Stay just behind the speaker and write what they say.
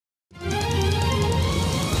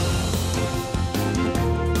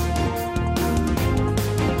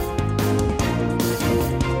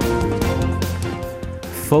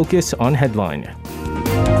Focus on Headline.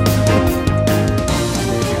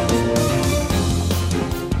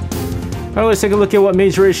 All right, let's take a look at what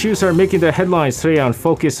major issues are making the headlines today on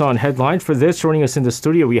Focus on Headline. For this, joining us in the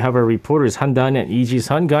studio, we have our reporters Han-dan and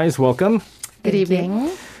Iji-sun. Guys, welcome. Good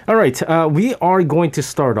evening. All right, we are going to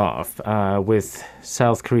start off with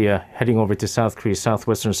South Korea, heading over to South Korea's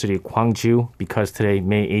southwestern city of Gwangju, because today,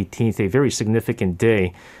 May 18th, a very significant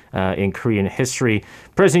day in Korean history.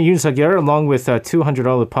 President Yoon Suk-yeol, along with 200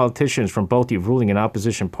 other politicians from both the ruling and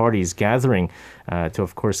opposition parties, gathering to,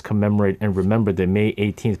 of course, commemorate and remember the May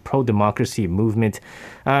 18th pro-democracy movement.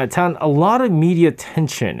 Tan, a lot of media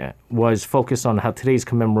attention was focused on how today's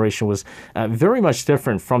commemoration was very much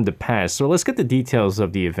different from the past. So let's get the details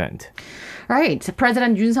of the event. Right.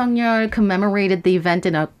 President Yoon Suk-yeol commemorated the event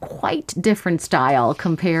in a quite different style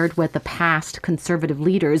compared with the past conservative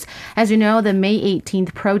leaders. As you know, the May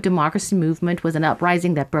 18th pro-democracy movement was an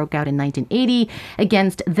uprising that broke out in 1980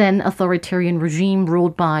 against then authoritarian regime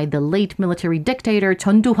ruled by the late military dictator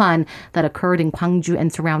Chun Doo-hwan that occurred in Gwangju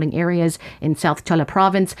and surrounding areas in South Jeolla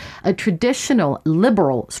province, a traditional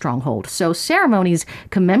liberal stronghold. So ceremonies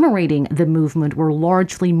commemorating the movement were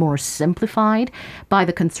largely more simplified by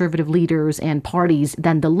the conservative leaders and parties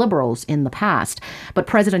than the liberals in the past. But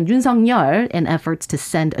President Yoon Suk-yeol, in efforts to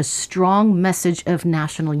send a strong message of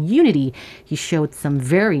national unity, he showed some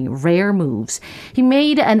very rare moves. He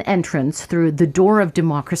made an entrance through the door of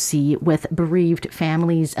democracy with bereaved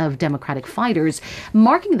families of democratic fighters,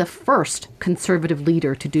 marking the first conservative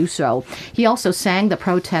leader to do so. He also sang the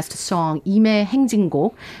protest song Ime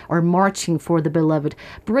행진곡, or Marching for the Beloved,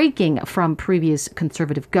 breaking from previous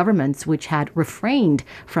conservative governments which had refrained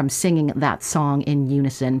from singing that song in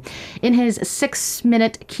unison. In his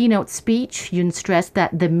 6-minute keynote speech, Yoon stressed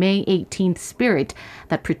that the May 18th spirit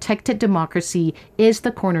that protected democracy is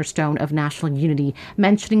the cornerstone of national unity,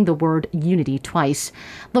 mentioning the word unity twice.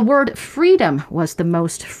 The word freedom was the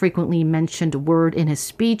most frequently mentioned word in his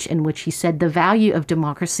speech, in which he said the value of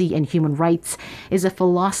democracy and human rights is a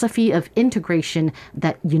philosophy of integration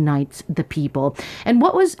that unites the people. And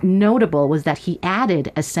what was notable was that he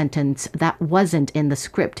added a sentence that wasn't in the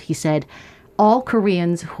script. He said, "All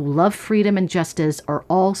Koreans who love freedom and justice are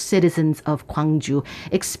all citizens of Gwangju,"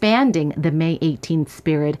 expanding the May 18th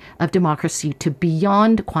spirit of democracy to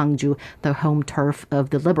beyond Gwangju, the home turf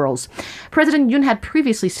of the liberals. President Yoon had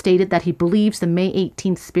previously stated that he believes the May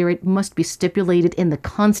 18th spirit must be stipulated in the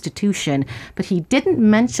Constitution, but he didn't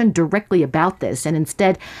mention directly about this and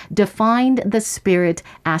instead defined the spirit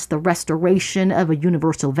as the restoration of a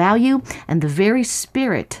universal value and the very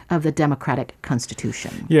spirit of the democratic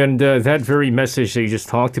Constitution. Yeah, and that very message that you just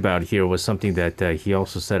talked about here was something that he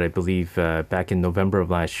also said, I believe, back in November of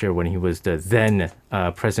last year when he was the then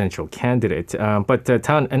presidential candidate. But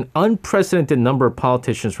Tan, an unprecedented number of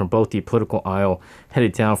politicians from both the political aisle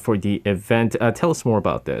headed down for the event. Tell us more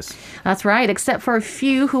about this. That's right, except for a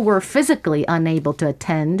few who were physically unable to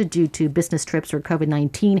attend due to business trips or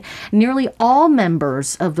COVID-19. Nearly all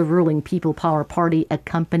members of the ruling People Power Party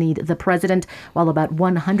accompanied the president, while about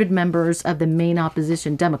 100 members of the main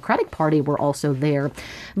opposition Democratic Party were also there.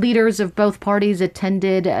 Leaders of both parties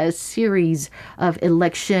attended a series of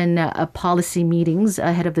election policy meetings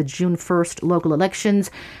ahead of the June 1st local elections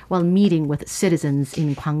while meeting with citizens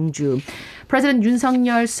in Gwangju. President Yoon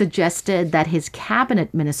Suk-yeol suggested that his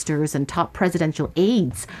cabinet ministers and top presidential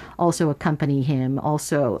aides also accompany him,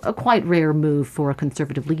 also a quite rare move for a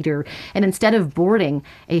conservative leader. And instead of boarding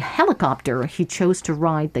a helicopter, he chose to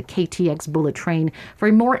ride the KTX bullet train for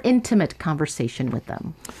a more intimate conversation with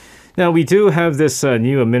them. Now, we do have this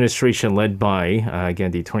new administration led by,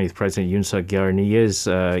 again, the 20th President Yoon Suk-yeol, and he is,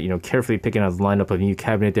 carefully picking out the lineup of a new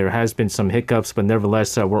cabinet. There has been some hiccups, but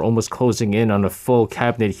nevertheless, we're almost closing in on a full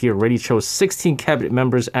cabinet here. Already shows 16 cabinet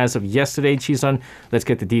members as of yesterday. Ji-sun, let's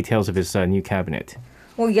get the details of his new cabinet.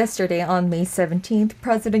 Well, yesterday on May 17th,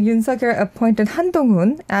 President Yoon Suk-yeol appointed Han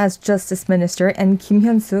Dong-hoon as Justice Minister and Kim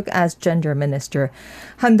Hyun-suk as Gender Minister.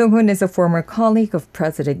 Han Dong-hoon is a former colleague of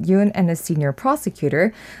President Yoon and a senior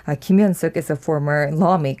prosecutor. Kim Hyun-suk is a former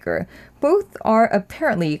lawmaker. Both are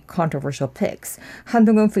apparently controversial picks. Han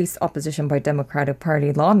Dong-hoon faced opposition by Democratic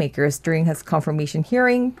Party lawmakers during his confirmation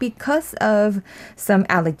hearing because of some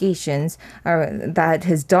allegations that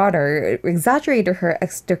his daughter exaggerated her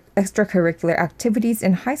extracurricular activities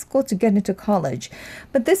in high school to get into college.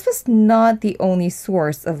 But this was not the only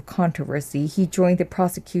source of controversy. He joined the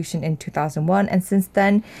prosecution in 2001, and since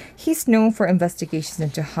then, he's known for investigations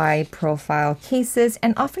into high-profile cases,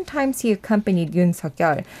 and oftentimes he accompanied Yoon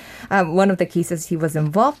Suk-yeol one of the cases he was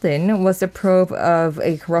involved in was the probe of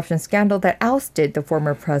a corruption scandal that ousted the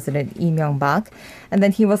former president Lee Myung-bak. And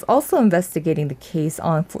then he was also investigating the case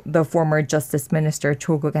on the former Justice Minister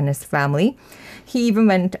Cho Guk and his family. He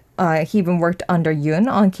even worked under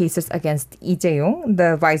Yoon on cases against Lee Jae-yong,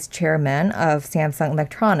 the vice chairman of Samsung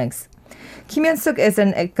Electronics. Kim Jong-un is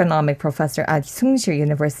an economic professor at Sungsil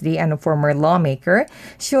University and a former lawmaker.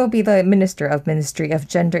 She will be the Minister of Ministry of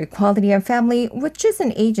Gender Equality and Family, which is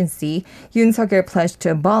an agency Yoon Suk-yeol pledged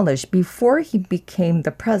to abolish before he became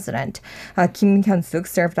the president. Kim Jong-un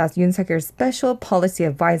served as Yoon Suk-yeol's special policy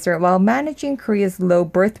advisor while managing Korea's low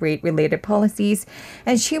birth rate related policies,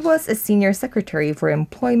 and she was a senior secretary for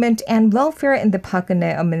employment and welfare in the Park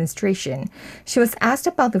Geun-hye administration. She was asked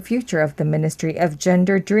about the future of the Ministry of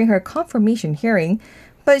Gender during her confirmation hearing,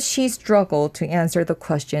 but she struggled to answer the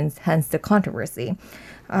questions, hence the controversy.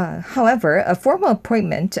 However, a formal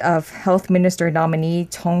appointment of Health Minister nominee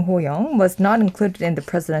Chung Ho-young was not included in the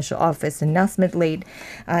presidential office announcement late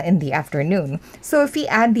in the afternoon. So if we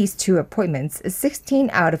add these two appointments, 16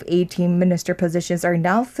 out of 18 minister positions are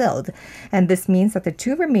now filled. And this means that the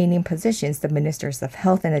two remaining positions, the ministers of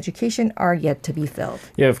health and education, are yet to be filled.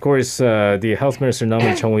 Yeah, of course, the health minister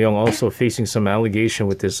nominee Chung Ho-young also facing some allegation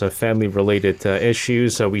with this family-related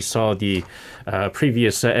issues. We saw the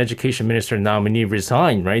previous education minister nominee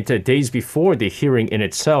resign, right, days before the hearing in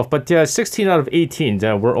itself. But 16 out of 18,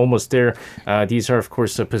 we're almost there. These are, of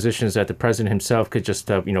course, positions that the president himself could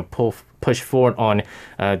just, push forward on.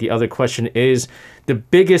 The other question is the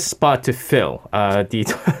biggest spot to fill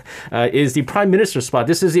is the prime minister spot.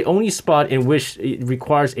 This is the only spot in which it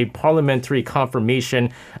requires a parliamentary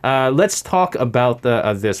confirmation. Let's talk about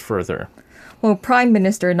this further. Well, Prime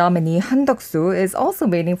Minister nominee Han Duck-soo is also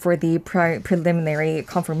waiting for the preliminary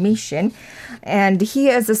confirmation. And he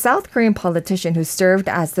is a South Korean politician who served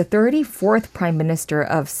as the 34th Prime Minister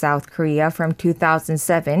of South Korea from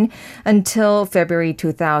 2007 until February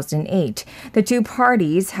 2008. The two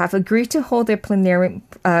parties have agreed to hold a plenary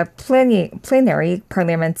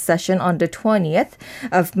parliament session on the 20th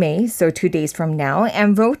of May, so 2 days from now,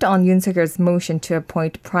 and vote on Yoon Suk-yeol's motion to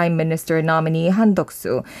appoint Prime Minister nominee Han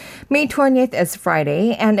Duck-soo. May 20th is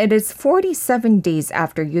Friday, and it is 47 days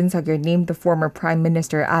after Yoon Suk-yeol named the former prime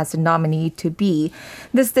minister as a nominee to be.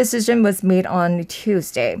 This decision was made on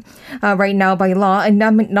Tuesday. Right now, by law, a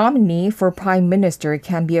nominee for prime minister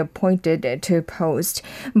can be appointed to post,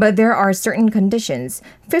 but there are certain conditions.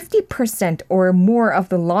 50% or more of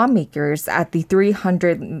the lawmakers at the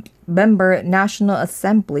 300-member National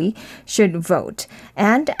Assembly should vote,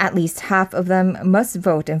 and at least half of them must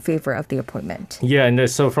vote in favor of the appointment. Yeah, and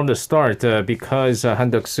so from the start, because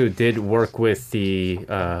Han Duck-soo did work with the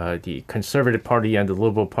Conservative Party and the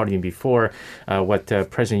Liberal Party before, what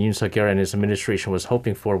President Yoon Suk-yeol and his administration was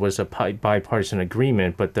hoping for was a bipartisan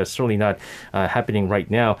agreement, but that's certainly not happening right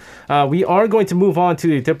now. We are going to move on to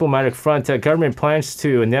the diplomatic front. Government plans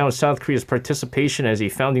to announce South Korea's participation as a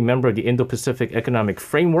founding member of the Indo-Pacific Economic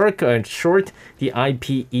Framework, in short, the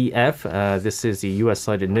IPEF. This is the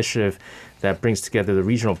U.S.-led initiative that brings together the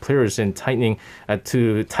regional players in tightening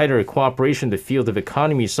to tighter cooperation in the field of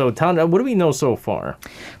economy. So, Tana, what do we know so far?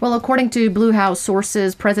 Well, according to Blue House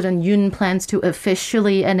sources, President Yoon plans to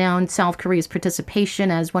officially announce South Korea's participation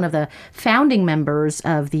as one of the founding members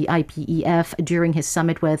of the IPEF during his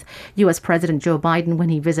summit with U.S. President Joe Biden when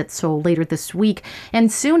he visits Seoul later this week.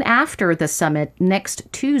 And soon after the summit,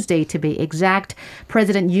 next Tuesday to be exact,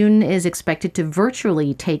 President Yoon is expected to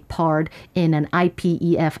virtually take part in an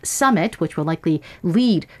IPEF summit, which will likely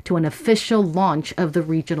lead to an official launch of the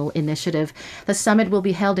regional initiative. The summit will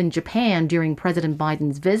be held in Japan during President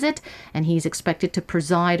Biden's visit, and he's expected to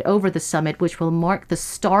preside over the summit, which will mark the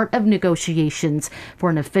start of negotiations for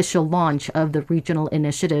an official launch of the regional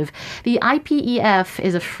initiative. The IPEF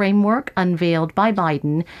is a framework unveiled by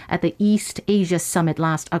Biden at the East Asia Summit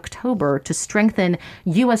last October to strengthen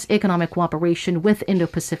U.S. economic cooperation with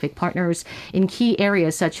Indo-Pacific partners in key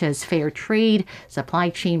areas such as fair trade, supply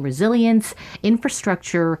chain resilience,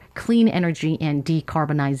 infrastructure, clean energy, and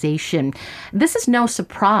decarbonization. This is no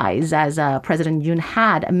surprise, as President Yoon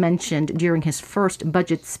had mentioned during his first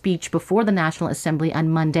budget speech before the National Assembly on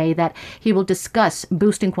Monday that he will discuss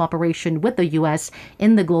boosting cooperation with the U.S.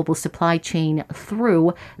 in the global supply chain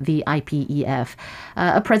through the IPEF.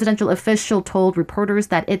 A presidential official told reporters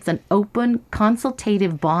that it's an open,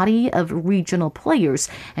 consultative body of regional players,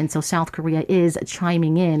 and so South Korea is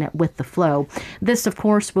chiming in with the flow. This, of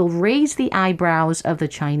course, will raise the eyebrows of the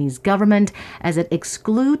Chinese government as it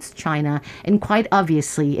excludes China, and quite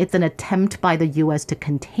obviously it's an attempt by the U.S. to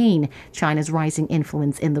contain China's rising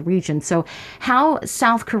influence in the region. So how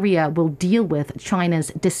South Korea will deal with China's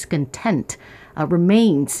discontent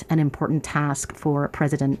remains an important task for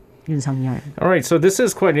President Yoon Suk-yeol. All right, so this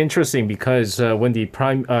is quite interesting because when the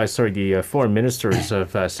foreign ministers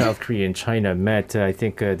of South Korea and China met, I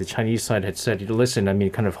think the Chinese side had said, listen, I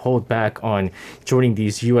mean, kind of hold back on joining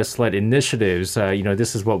these U.S.-led initiatives.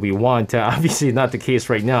 This is what we want. Obviously, not the case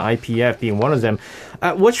right now, IPEF being one of them.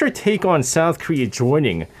 What's your take on South Korea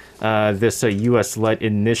joining this U.S.-led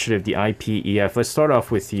initiative, the IPEF? Let's start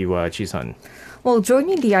off with you, Ji-sun. Well,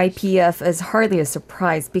 joining the IPEF is hardly a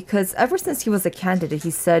surprise because ever since he was a candidate, he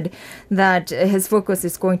said that his focus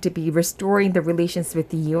is going to be restoring the relations with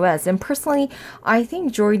the U.S. And personally, I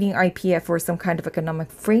think joining IPEF or some kind of economic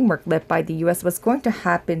framework led by the U.S. was going to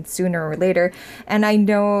happen sooner or later. And I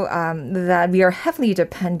know that we are heavily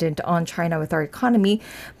dependent on China with our economy,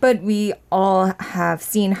 but we all have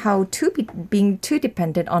seen how being too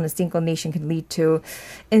dependent on a single nation can lead to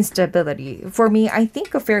instability. For me, I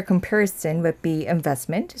think a fair comparison would be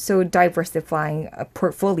investment. So diversifying a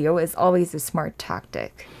portfolio is always a smart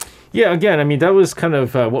tactic. Yeah, again, I mean, that was kind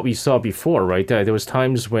of what we saw before, right? There was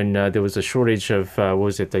times when there was a shortage of,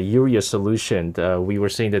 the urea solution. We were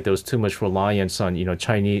saying that there was too much reliance on,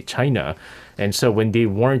 China. And so when they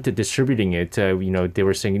weren't distributing it, they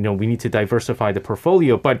were saying, we need to diversify the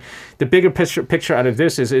portfolio. But the bigger picture out of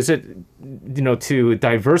this is it, to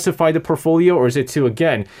diversify the portfolio, or is it to,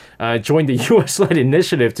 again, join the U.S.-led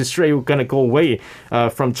initiative to straight going to go away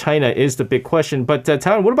from China is the big question. But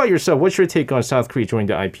Tan, what about yourself? What's your take on South Korea joining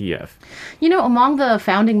the IPEF? Among the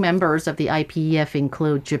founding members of the IPEF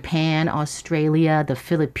include Japan, Australia, the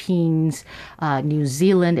Philippines, New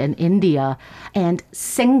Zealand, and India, and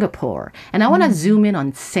Singapore. And I want to zoom in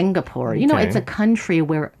on Singapore. It's a country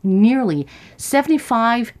where nearly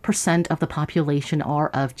 75% of the population are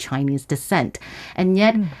of Chinese descent. And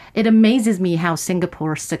yet it amazes me how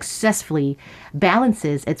Singapore successfully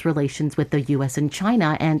balances its relations with the U.S. and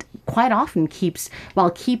China, and quite often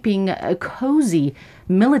while keeping a cozy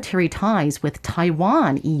military ties with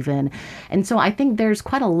Taiwan even. And so I think there's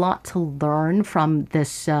quite a lot to learn from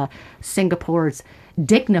this Singapore's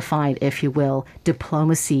dignified, if you will,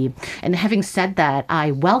 diplomacy. And having said that,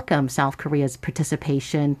 I welcome South Korea's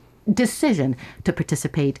decision to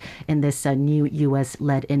participate in this new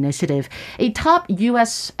U.S.-led initiative. A top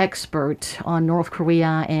U.S. expert on North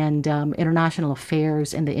Korea and international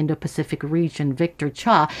affairs in the Indo-Pacific region, Victor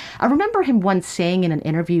Cha, I remember him once saying in an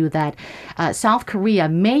interview that South Korea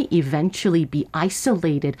may eventually be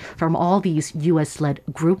isolated from all these U.S.-led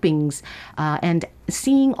groupings, and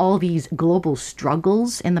seeing all these global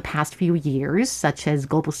struggles in the past few years, such as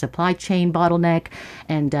global supply chain bottleneck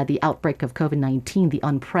and the outbreak of COVID-19, the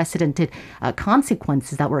unprecedented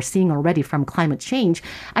consequences that we're seeing already from climate change,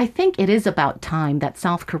 I think it is about time that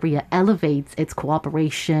South Korea elevates its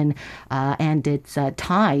cooperation and its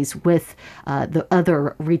ties with the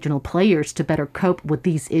other regional players to better cope with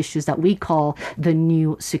these issues that we call the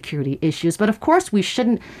new security issues. But of course, we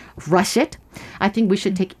shouldn't rush it. I think we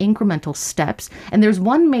should take incremental steps. And there's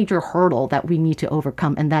one major hurdle that we need to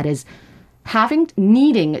overcome, and that is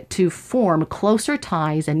needing to form closer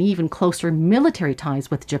ties and even closer military ties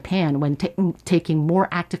with Japan when taking more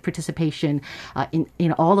active participation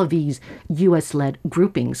in all of these U.S.-led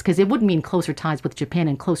groupings, because it would mean closer ties with Japan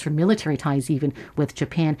and closer military ties even with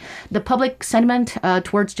Japan. The public sentiment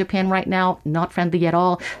towards Japan right now, not friendly at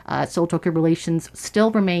all. Seoul-Tokyo relations still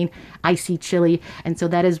remain icy, chilly, and so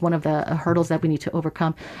that is one of the hurdles that we need to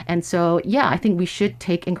overcome. And so, yeah, I think we should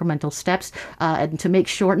take incremental steps and to make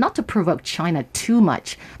sure not to provoke China too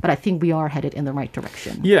much, but I think we are headed in the right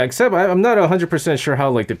direction. Yeah, except I'm not 100% sure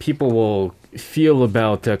how the people will feel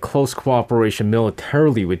about close cooperation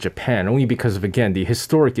militarily with Japan, only because of, again, the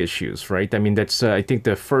historic issues, right? I mean, that's I think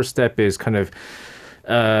the first step is kind of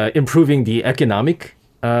improving the economic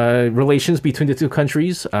relations between the two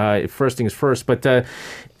countries. First things first. But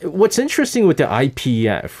what's interesting with the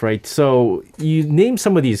IPEF, right? So you name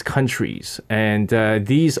some of these countries, and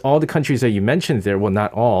all the countries that you mentioned there, well,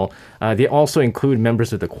 not all, they also include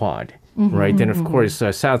members of the Quad. Right. And of course,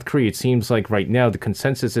 South Korea, it seems like right now the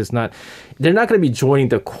consensus is they're not going to be joining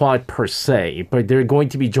the Quad per se, but they're going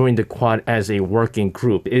to be joining the Quad as a working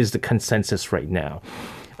group is the consensus right now.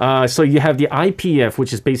 So you have the IPEF,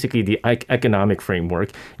 which is basically the economic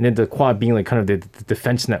framework, and then the Quad being kind of the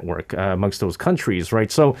defense network amongst those countries,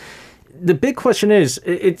 right? So the big question is,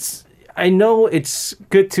 I know it's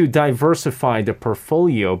good to diversify the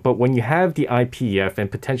portfolio, but when you have the IPEF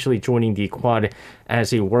and potentially joining the Quad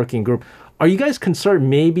as a working group, are you guys concerned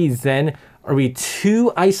maybe then are we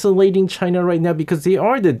too isolating China right now? Because they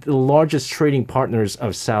are the largest trading partners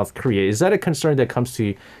of South Korea. Is that a concern that comes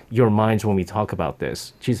to your minds when we talk about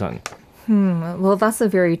this? Ji-sun. Well, that's a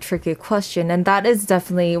very tricky question. And that is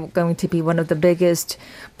definitely going to be one of the biggest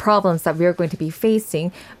problems that we're going to be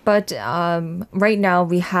facing. But right now,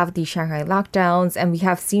 we have the Shanghai lockdowns, and we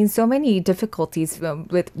have seen so many difficulties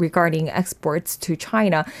with regarding exports to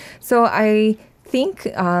China. So I think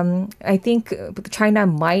China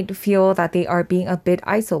might feel that they are being a bit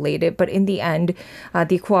isolated, but in the end,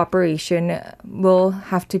 the cooperation will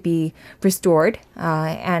have to be restored.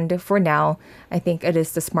 And for now, I think it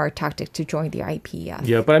is the smart tactic to join the IPEF.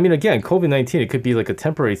 Yeah, but I mean, again, COVID-19, it could be like a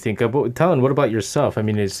temporary thing. Talon, what about yourself? I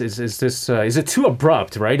mean, is this is it too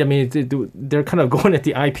abrupt, right? I mean, they're kind of going at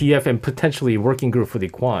the IPF and potentially working group for the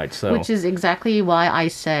Quad. So. Which is exactly why I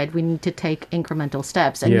said we need to take incremental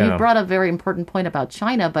steps. And Yeah. you brought a very important point about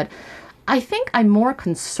China, but I think I'm more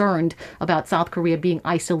concerned about South Korea being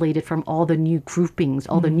isolated from all the new groupings,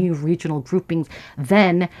 all the new regional groupings,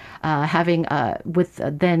 than having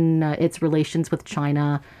its relations with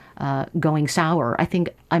China going sour. I think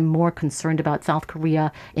I'm more concerned about South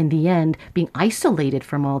Korea in the end being isolated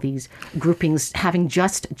from all these groupings, having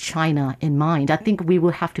just China in mind. I think we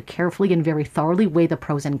will have to carefully and very thoroughly weigh the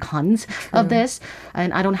pros and cons of this.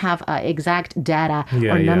 And I don't have exact data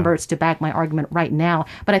Yeah, or yeah. numbers to back my argument right now,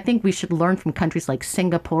 but I think we should learn from countries like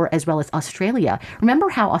Singapore as well as Australia. Remember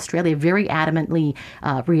how Australia very adamantly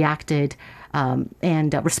reacted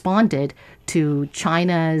and responded to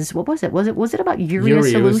China's, what was it? Was it about urea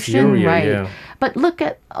Urea, it was solution? urea, right. yeah. But look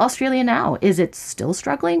at Australia now. Is it still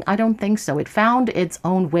struggling? I don't think so. It found its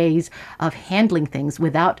own ways of handling things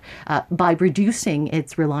without by reducing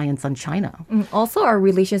its reliance on China. Also, our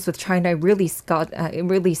relations with China got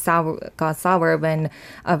sour when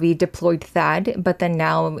we deployed THAAD, but then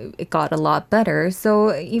now it got a lot better.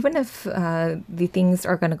 So even if the things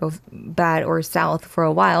are going to go bad or south for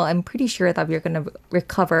a while, I'm pretty sure that we're going to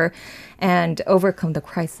recover and overcome the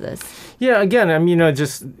crisis. Yeah, again, I mean,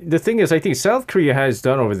 just the thing is, I think South Korea has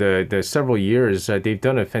done over the several years, they've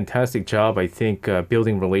done a fantastic job, I think,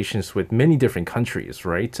 building relations with many different countries,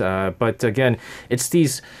 right? But again, it's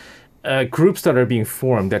these groups that are being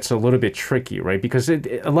formed that's a little bit tricky, right? Because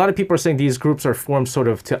a lot of people are saying these groups are formed sort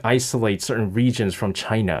of to isolate certain regions from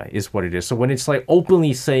China is what it is. So when it's like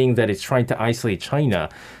openly saying that it's trying to isolate China,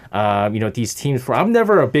 these teams I'm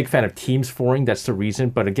never a big fan of teams forming. That's the reason.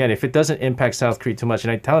 But again, if it doesn't impact South Korea too much,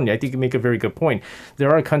 and I think you make a very good point.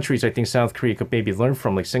 There are countries I think South Korea could maybe learn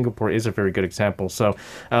from, like Singapore is a very good example. So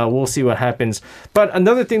we'll see what happens. But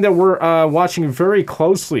another thing that we're watching very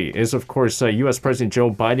closely is, of course, U.S. President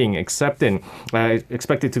Joe Biden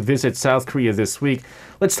expected to visit South Korea this week.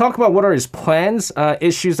 Let's talk about what are his plans,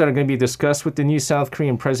 issues that are going to be discussed with the new South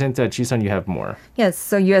Korean president. Ji-sun, you have more. Yes,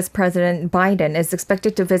 so U.S. President Biden is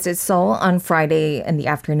expected to visit Seoul on Friday in the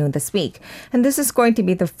afternoon this week. And this is going to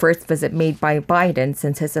be the first visit made by Biden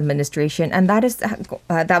since his administration, and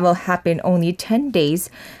that will happen only 10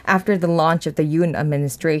 days after the launch of the Yoon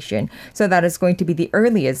administration. So that is going to be the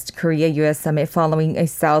earliest Korea-U.S. summit following a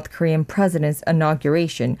South Korean president's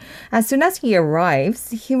inauguration. As soon as he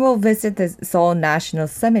arrives, he will visit the Seoul National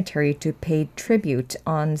Cemetery to pay tribute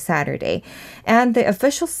on Saturday. And the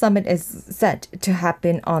official summit is set to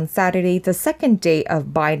happen on Saturday, the second day of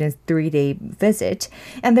Biden's 3-day visit.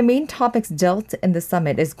 And the main topics dealt in the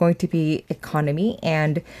summit is going to be economy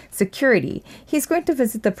and security. He's going to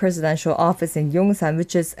visit the presidential office in Yongsan,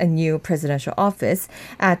 which is a new presidential office,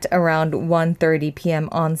 at around 1:30 p.m.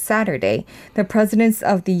 on Saturday. The presidents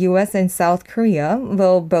of the U.S. and South Korea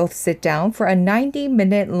will both sit down for a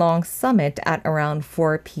 90-minute long summit at around 4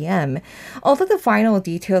 p.m. Although the final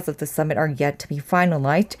details of the summit are yet to be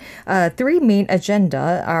finalized, 3 main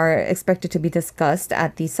agenda are expected to be discussed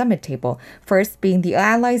at the summit table. First being the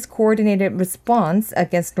Allies' coordinated response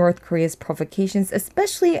against North Korea's provocations,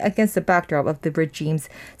 especially against the backdrop of the regime's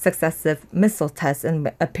successive missile tests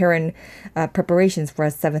and apparent preparations for a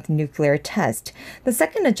 7th nuclear test. The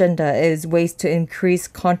second agenda is ways to increase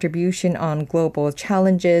contribution on global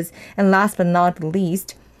challenges, and last but not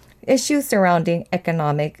least, issues surrounding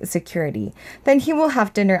economic security. Then he will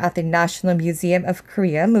have dinner at the National Museum of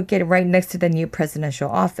Korea, located right next to the new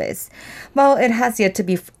presidential office. While it has yet to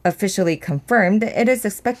be officially confirmed, it is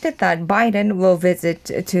expected that Biden will visit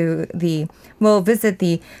the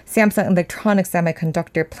Samsung Electronics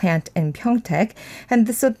semiconductor plant in Pyeongtaek, and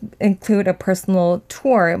this will include a personal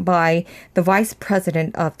tour by the vice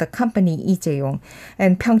president of the company, Lee Jae-yong.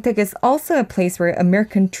 And Pyeongtaek is also a place where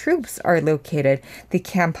American troops are located. The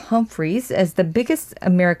Camp Humphreys is the biggest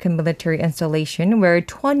American military installation where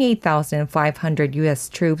 28,500 U.S.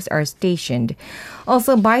 troops are stationed.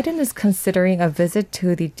 Also, Biden is considering a visit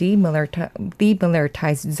to the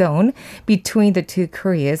demilitarized zone between the two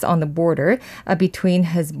Koreas on the border between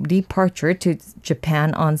his departure to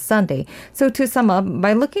Japan on Sunday. So to sum up,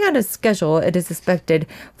 by looking at his schedule, it is expected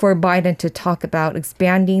for Biden to talk about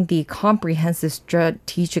expanding the comprehensive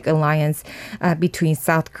strategic alliance between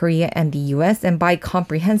South Korea and the U.S. And by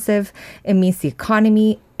comprehensive, it means the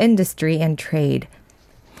economy, industry, and trade.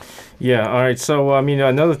 Yeah, all right. So,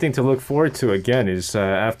 another thing to look forward to, again, is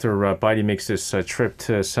after Biden makes this trip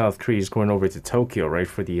to South Korea, he's going over to Tokyo, right,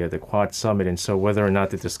 for the Quad Summit. And so whether or not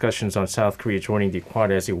the discussions on South Korea joining the Quad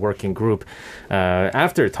as a working group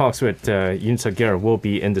after talks with Yoon Suk-yeol will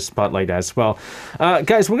be in the spotlight as well.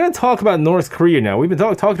 Guys, we're going to talk about North Korea now. We've been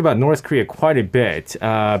talking about North Korea quite a bit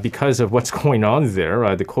because of what's going on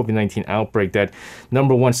there, the COVID-19 outbreak that,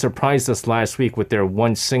 number one, surprised us last week with their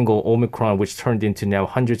one single Omicron, which turned into now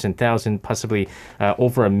hundreds and thousands, possibly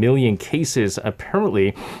over 1 million cases.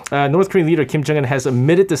 Apparently, North Korean leader Kim Jong-un has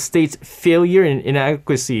admitted the state's failure and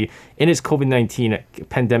inadequacy in its COVID-19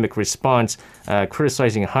 pandemic response,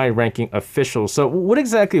 criticizing high-ranking officials. So what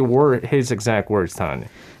exactly were his exact words, Tan?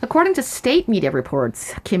 According to state media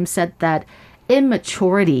reports, Kim said that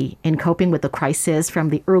immaturity in coping with the crisis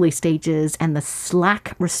from the early stages and the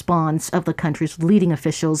slack response of the country's leading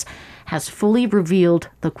officials has fully revealed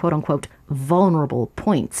the quote-unquote vulnerable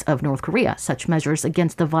points of North Korea. Such measures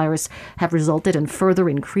against the virus have resulted in further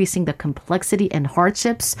increasing the complexity and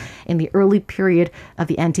hardships in the early period of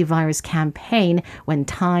the antivirus campaign when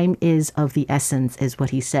time is of the essence, is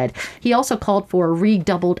what he said. He also called for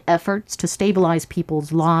redoubled efforts to stabilize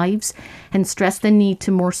people's lives and stressed the need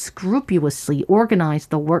to more scrupulously organize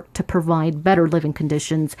the work to provide better living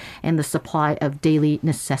conditions and the supply of daily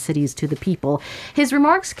necessities to the people. His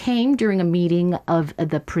remarks came during a meeting of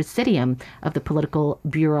the Presidium of the Political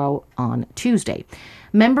Bureau on Tuesday.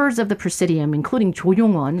 Members of the Presidium, including Cho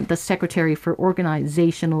Yong-won, the Secretary for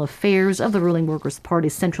Organizational Affairs of the ruling Workers'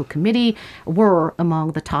 Party's Central Committee, were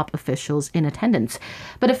among the top officials in attendance.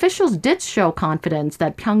 But officials did show confidence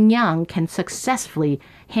that Pyongyang can successfully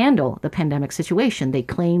handle the pandemic situation. They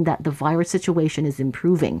claimed that the virus situation is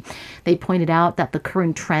improving. They pointed out that the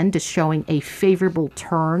current trend is showing a favorable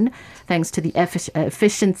turn thanks to the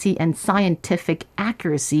efficiency and scientific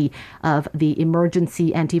accuracy of the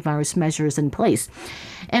emergency antivirus measures in place.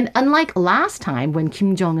 And unlike last time when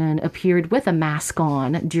Kim Jong-un appeared with a mask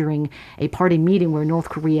on during a party meeting where North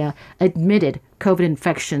Korea admitted COVID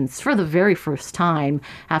infections for the very first time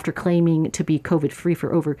after claiming to be COVID-free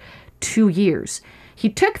for over 2 years, he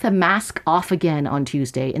took the mask off again on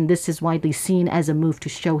Tuesday, and this is widely seen as a move to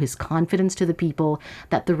show his confidence to the people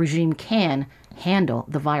that the regime can handle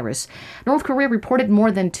the virus. North Korea reported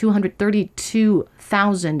more than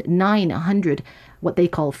 232,900 what they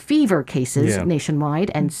call fever cases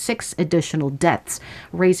nationwide and 6 additional deaths,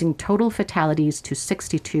 raising total fatalities to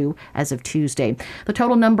 62 as of Tuesday. The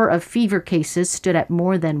total number of fever cases stood at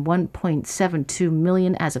more than 1.72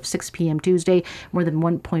 million as of 6 p.m. Tuesday, more than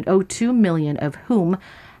 1.02 million of whom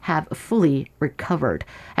have fully recovered.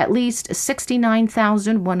 At least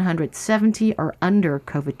 69,170 are under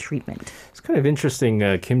COVID treatment. It's kind of interesting.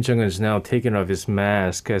 Kim Jong-un is now taking off his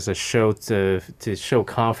mask as a show to show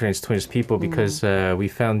confidence to his people because we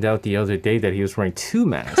found out the other day that he was wearing 2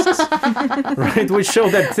 masks, right? Which showed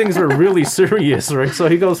that things were really serious, right? So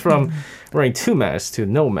he goes from wearing 2 masks to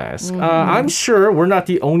no mask. I'm sure we're not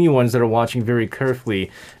the only ones that are watching very carefully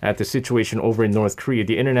at the situation over in North Korea.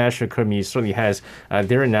 The international community certainly has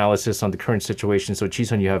their analysis on the current situation. So,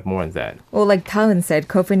 Ji-sun, you have more on that. Well, like Talon said,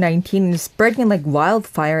 COVID-19 is spreading like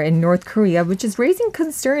wildfire in North Korea, which is raising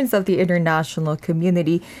concerns of the international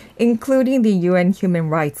community, including the UN Human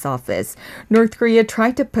Rights Office. North Korea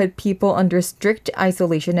tried to put people under strict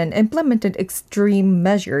isolation and implemented extreme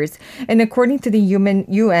measures. And according to the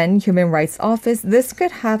UN Human Rights Office, this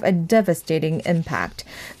could have a devastating impact.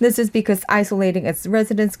 This is because isolating its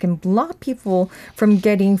residents can block people from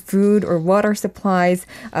getting food or water supplies,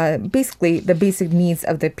 basically the basic needs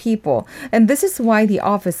of the people. And this is why the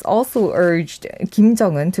office also urged Kim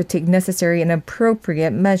Jong-un to take necessary and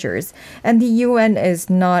appropriate measures. And the UN is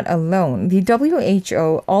not alone. The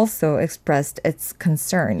WHO also expressed its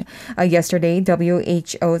concern. Yesterday,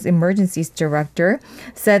 WHO's emergencies director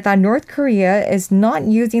said that North Korea is not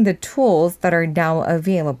using the tools that are now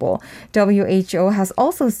available. WHO has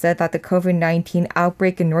also said that the COVID-19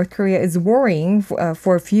 outbreak in North Korea is worrying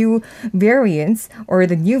for few variants or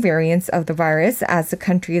the new variants of the virus as the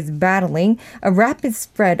country is battling a rapid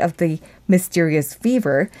spread of the mysterious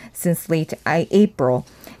fever since late April.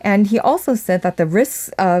 And he also said that the risks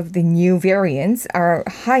of the new variants are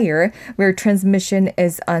higher where transmission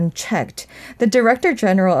is unchecked. The Director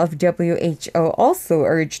General of WHO also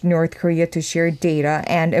urged North Korea to share data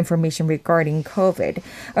and information regarding COVID.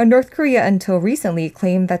 North Korea until recently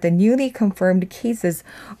claimed that the newly confirmed cases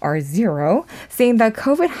are zero, saying that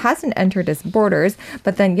COVID hasn't entered its borders.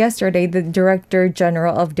 But then yesterday, the Director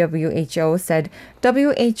General of WHO said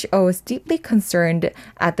WHO is deeply concerned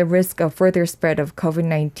at the risk of further spread of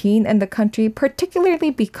COVID-19 in the country,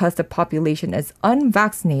 particularly because the population is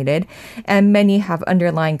unvaccinated and many have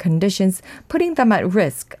underlying conditions, putting them at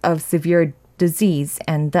risk of severe disease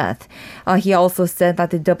and death. He also said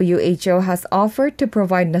that the WHO has offered to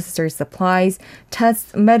provide necessary supplies,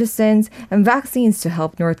 tests, medicines, and vaccines to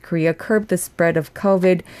help North Korea curb the spread of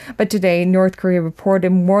COVID. But today, North Korea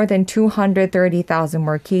reported more than 230,000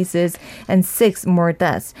 more cases and 6 more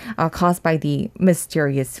deaths caused by the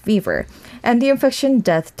mysterious fever. And the infection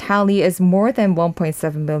death tally is more than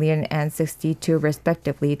 1.7 million and 62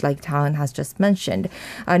 respectively, like Taeun has just mentioned.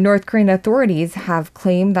 North Korean authorities have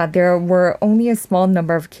claimed that there were only a small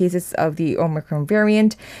number of cases of the Omicron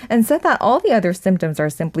variant and said that all the other symptoms are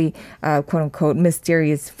simply quote-unquote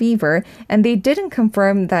mysterious fever, and they didn't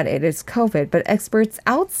confirm that it is COVID. But experts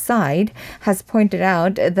outside has pointed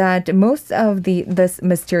out that most of this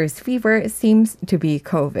mysterious fever seems to be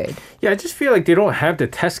COVID. Yeah, I just feel like they don't have the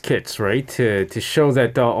test kits, right, to show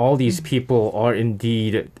that all these people are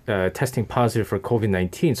indeed testing positive for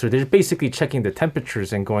COVID-19. So they're basically checking the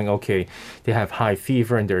temperatures and going, okay, they have high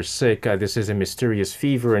fever and they're sick. This is a mysterious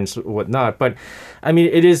fever and whatnot. But I mean,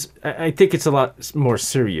 I think it's a lot more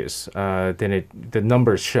serious than the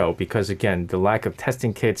numbers show, because again, the lack of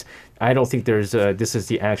testing kits, I don't think this is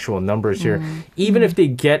the actual numbers here. Even if they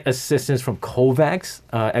get assistance from COVAX,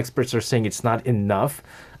 experts are saying it's not enough.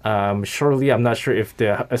 Surely, I'm not sure if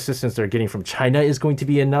the assistance they're getting from China is going to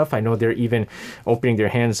be enough. I know they're even opening their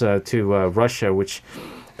hands to Russia, which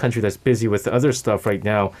country that's busy with other stuff right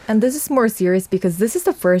now. And this is more serious because this is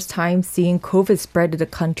the first time seeing COVID spread to the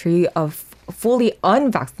country of fully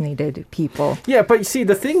unvaccinated people. Yeah, but see,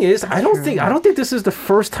 the thing is, I don't think this is the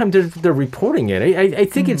first time they're reporting it. I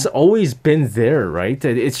think it's always been there, right?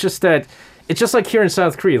 It's just like here in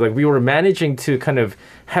South Korea, like we were managing to kind of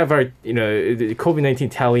have our, the COVID-19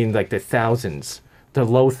 tally in like the thousands, the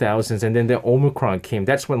low thousands, and then the Omicron came.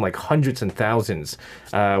 That's when like hundreds and thousands,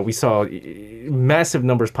 we saw massive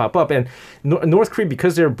numbers pop up. And North Korea,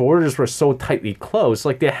 because their borders were so tightly closed,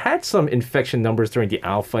 like they had some infection numbers during the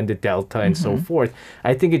Alpha and the Delta and so forth.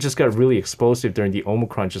 I think it just got really explosive during the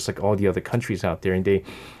Omicron, just like all the other countries out there. And they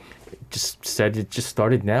just said it just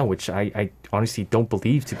started now, which I honestly don't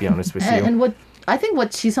believe, to be honest with you. And what I think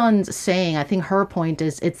what Chisun's saying, I think her point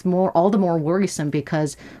is it's all the more worrisome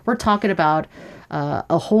because we're talking about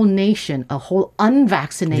a whole nation, a whole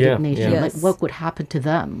unvaccinated nation. Yes. Like, what would happen to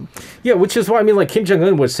them? Yeah, which is why, I mean, like Kim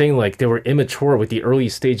Jong-un was saying, like, they were immature with the early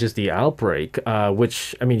stages of the outbreak,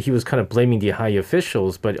 which, I mean, he was kind of blaming the high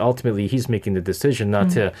officials, but ultimately he's making the decision not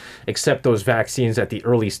to accept those vaccines at the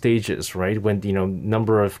early stages, right? When,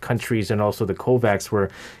 number of countries and also the COVAX were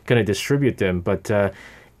going to distribute them. But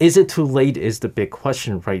is it too late is the big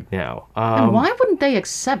question right now. And why wouldn't they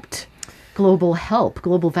accept global help,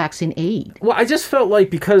 global vaccine aid? Well, I just felt like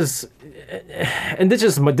because, and this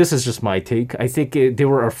is just my take, I think they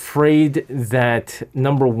were afraid that,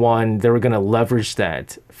 number one, they were going to leverage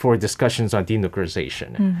that for discussions on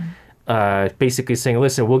denuclearization. Basically saying,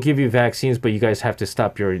 listen, we'll give you vaccines, but you guys have to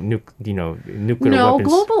stop your nuclear weapons. No,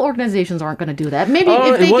 global organizations aren't going to do that. Maybe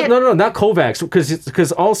if they get... No, not COVAX,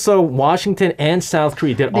 because also Washington and South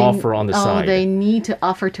Korea did offer on the side. They need to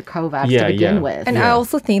offer to COVAX to begin with. And I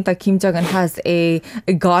also think that Kim Jong-un has a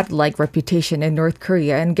godlike reputation in North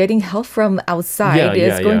Korea, and getting help from outside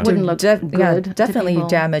is going to definitely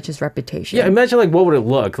damage his reputation. Yeah, imagine like what would it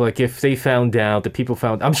look like if they found out, the people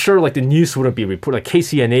found, I'm sure like the news wouldn't be reported, like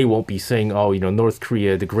KCNA won't be saying, North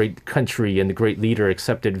Korea, the great country and the great leader,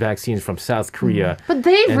 accepted vaccines from South Korea. But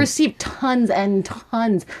they've received tons and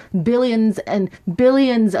tons, billions and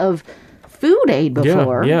billions of food aid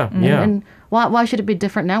before. Yeah. And why should it be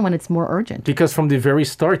different now when it's more urgent? Because from the very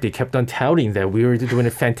start, they kept on touting that we were doing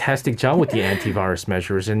a fantastic job with the antivirus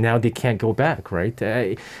measures, and now they can't go back, right?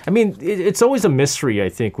 I mean, it's always a mystery, I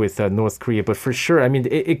think, with North Korea, but for sure, I mean,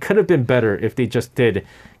 it could have been better if they just did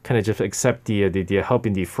kind of just accept the help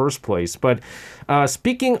in the first place. But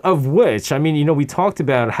speaking of which, I mean, we talked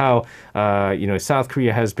about how, South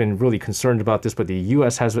Korea has been really concerned about this, but the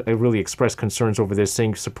U.S. has really expressed concerns over this,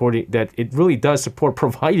 saying supporting that it really does support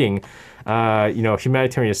providing,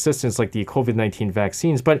 humanitarian assistance like the COVID-19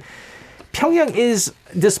 vaccines. But Pyongyang is,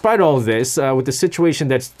 despite all of this, with the situation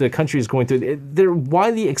that the country is going through, they're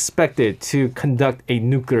widely expected to conduct a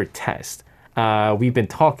nuclear test. We've been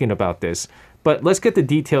talking about this. But let's get the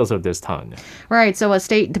details of this, Tanya. Right. So a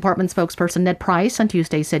State Department spokesperson, Ned Price, on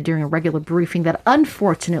Tuesday said during a regular briefing that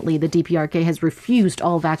unfortunately the DPRK has refused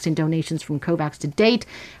all vaccine donations from COVAX to date.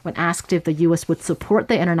 When asked if the U.S. would support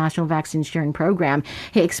the international vaccine sharing program,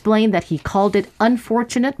 he explained that he called it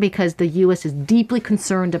unfortunate because the U.S. is deeply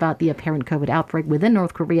concerned about the apparent COVID outbreak within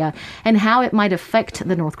North Korea and how it might affect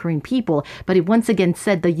the North Korean people. But he once again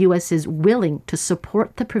said the U.S. is willing to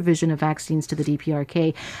support the provision of vaccines to the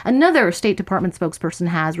DPRK. Another State Department spokesperson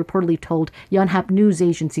has reportedly told Yonhap News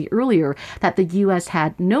Agency earlier that the U.S.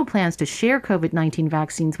 had no plans to share COVID-19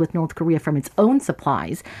 vaccines with North Korea from its own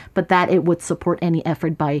supplies, but that it would support any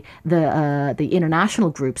effort by the international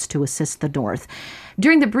groups to assist the North.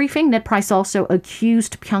 During the briefing, Ned Price also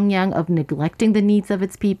accused Pyongyang of neglecting the needs of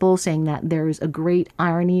its people, saying that there is a great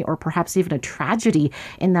irony or perhaps even a tragedy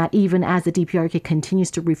in that even as the DPRK continues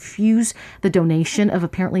to refuse the donation of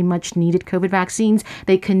apparently much needed COVID vaccines,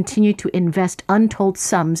 they continue to invest untold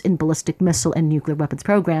sums in ballistic missile and nuclear weapons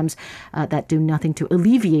programs that do nothing to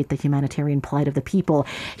alleviate the humanitarian plight of the people.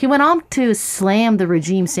 He went on to slam the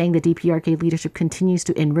regime, saying the DPRK leadership continues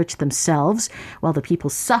to enrich themselves while the people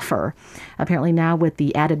suffer. Apparently now with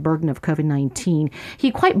the added burden of COVID-19.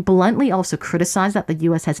 He quite bluntly also criticized that the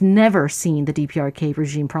U.S. has never seen the DPRK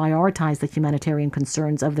regime prioritize the humanitarian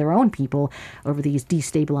concerns of their own people over these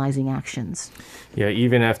destabilizing actions. Yeah,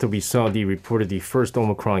 even after we saw the first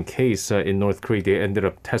Omicron case in North Korea, they ended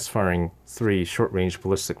up test firing 3 short-range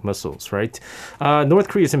ballistic missiles, right? North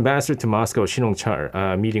Korea's ambassador to Moscow, Shin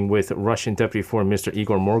Hong-char, meeting with Russian Deputy Foreign Minister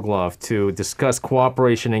Igor Morgulov to discuss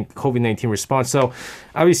cooperation in COVID-19 response. So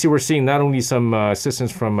obviously we're seeing not only some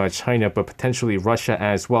assistance from China, but potentially Russia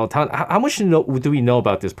as well. How much do we know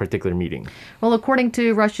about this particular meeting? Well, according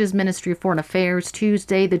to Russia's Ministry of Foreign Affairs,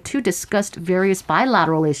 Tuesday, the two discussed various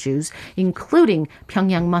bilateral issues, including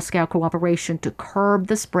Pyongyang-Moscow cooperation to curb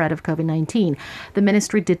the spread of COVID-19. The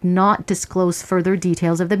ministry did not disclose further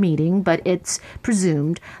details of the meeting, but it's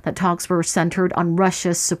presumed that talks were centered on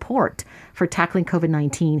Russia's support for tackling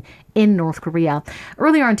COVID-19 in North Korea.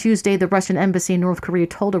 Earlier on Tuesday, the Russian embassy in North Korea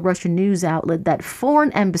told a Russian news outlet that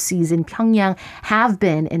foreign embassies in Pyongyang have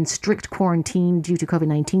been in strict quarantine due to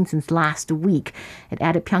COVID-19 since last week. It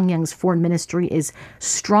added Pyongyang's foreign ministry is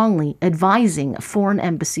strongly advising foreign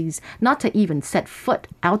embassies not to even set foot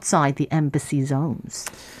outside the embassy zones.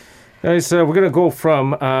 Guys, we're going to go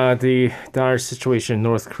from the dire situation in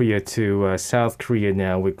North Korea to South Korea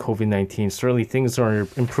now with COVID-19. Certainly things are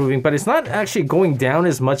improving, but it's not actually going down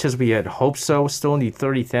as much as we had hoped so. Still in the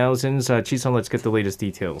 30,000s. Ji-sun, let's get the latest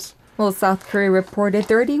details. Well, South Korea reported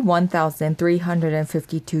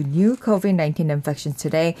 31,352 new COVID-19 infections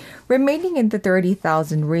today, remaining in the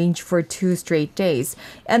 30,000 range for 2 straight days.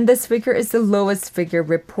 And this figure is the lowest figure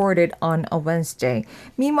reported on a Wednesday.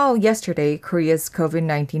 Meanwhile, yesterday, Korea's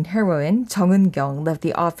COVID-19 heroine, Jung Eun-kyung, left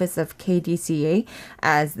the office of KDCA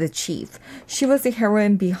as the chief. She was the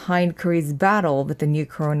heroine behind Korea's battle with the new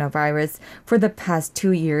coronavirus for the past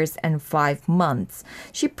 2 years and 5 months.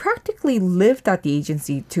 She practically lived at the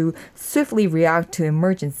agency to swiftly react to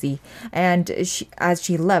emergency. And as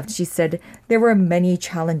she left, she said there were many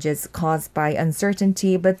challenges caused by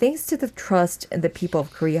uncertainty, but thanks to the trust the people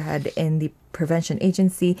of Korea had in the prevention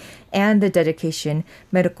agency and the dedication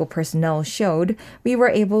medical personnel showed, we were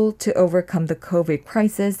able to overcome the COVID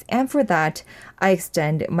crisis, and for that, I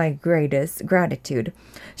extend my greatest gratitude.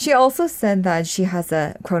 She also said that she has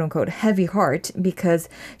a quote-unquote heavy heart because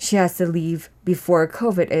she has to leave before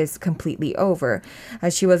COVID is completely over.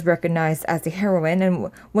 She was recognized as the heroine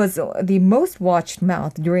and was the most watched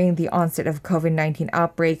mouth during the onset of COVID-19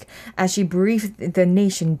 outbreak as she briefed the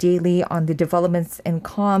nation daily on the developments in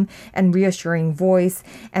calm and reassuring voice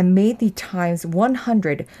and made the Times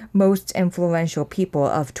 100 most influential people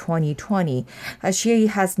of 2020. She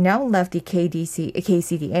has now left the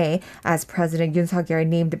KCDA as President Yoon Suk-yeol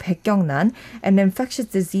named Baek Kyung-nan, an infectious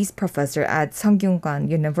disease professor at Sungkyunkwan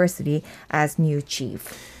University, as new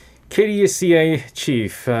chief. KDCA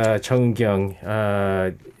chief Jung Eun-kyung,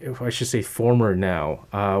 I should say former now,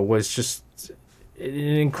 was just an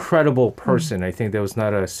incredible person. I think there was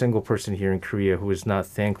not a single person here in Korea who was not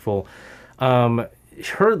thankful.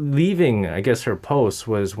 Her leaving, I guess, her post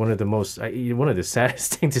was one of the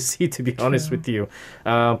saddest things to see, to be honest with you.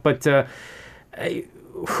 But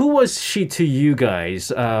who was she to you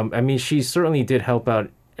guys? I mean, she certainly did help out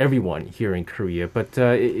everyone here in Korea. But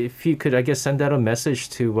if you could, I guess, send out a message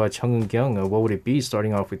to Chung Eun-kyung, what would it be?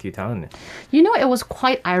 Starting off with you, Tan. You know, it was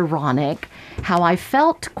quite ironic how I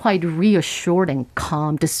felt quite reassured and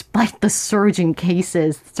calm despite the surging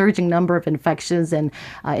cases, surging number of infections and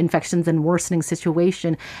worsening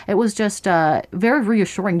situation. It was just very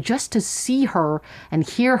reassuring just to see her and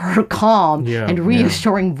hear her calm and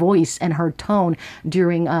reassuring voice and her tone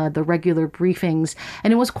during the regular briefings.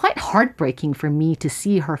 And it was quite heartbreaking for me to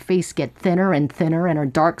see her face get thinner and thinner and her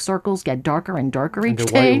dark circles get darker and darker each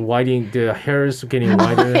day. The hair is getting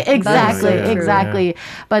whiter. Exactly.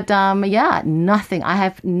 But nothing. I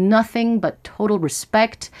have nothing but total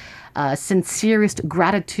respect, sincerest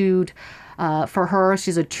gratitude for her.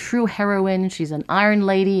 She's a true heroine. She's an Iron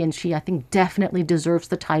Lady, and she, I think, definitely deserves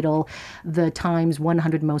the title, the Times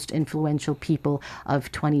 100 Most Influential People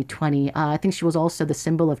of 2020. I think she was also the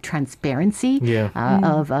symbol of transparency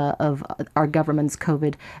of our government's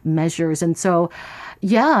COVID measures. And so,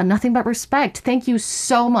 nothing but respect. Thank you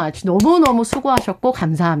so much. 너무너무 수고하셨고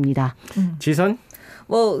감사합니다. 지선?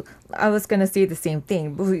 Well, I was going to say the same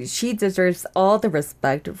thing. She deserves all the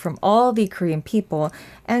respect from all the Korean people.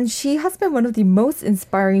 And she has been one of the most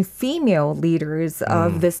inspiring female leaders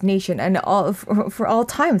of this nation and for all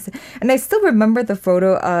times. And I still remember the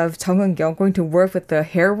photo of Chung Eun-kyung going to work with the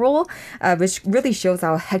hair roll, which really shows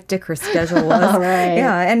how hectic her schedule was. Right.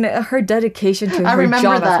 Yeah, and her dedication to her remember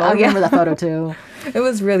job that. as well. I remember that photo too. It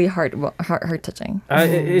was really heart-touching.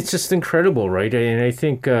 It's just incredible, right? And I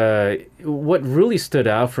think what really stood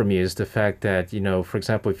out for me is the fact that, for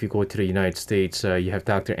example, if you go to the United States, you have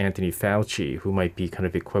Dr. Anthony Fauci, who might be kind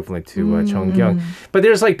of equivalent to Chung Eun-kyung. But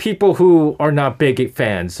there's like people who are not big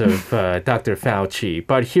fans of Dr. Fauci.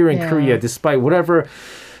 But here in Korea, despite whatever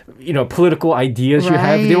political ideas you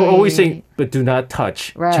have, they were always saying, but do not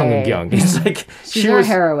touch Chung Eun-kyung. It's like She's a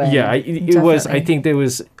heroine. Yeah, it was. I think there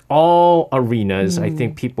was all arenas. I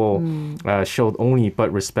think people showed only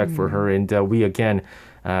but respect for her, and we again.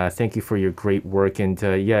 Thank you for your great work. And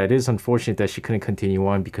it is unfortunate that she couldn't continue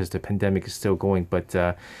on because the pandemic is still going. But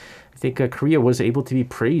I think Korea was able to be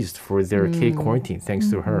praised for their K-quarantine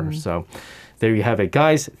thanks to her. So there you have it,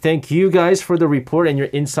 guys. Thank you guys for the report and your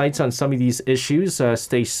insights on some of these issues.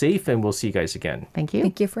 Stay safe, and we'll see you guys again. Thank you.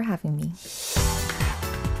 Thank you for having me.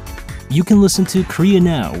 You can listen to Korea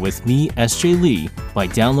Now with me, SJ Lee, by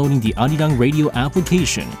downloading the Arirang Radio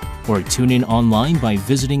application or tune in online by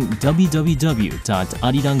visiting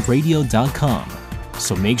www.arirangradio.com.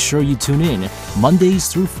 So make sure you tune in Mondays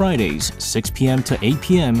through Fridays, 6 p.m. to 8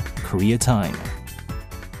 p.m. Korea time.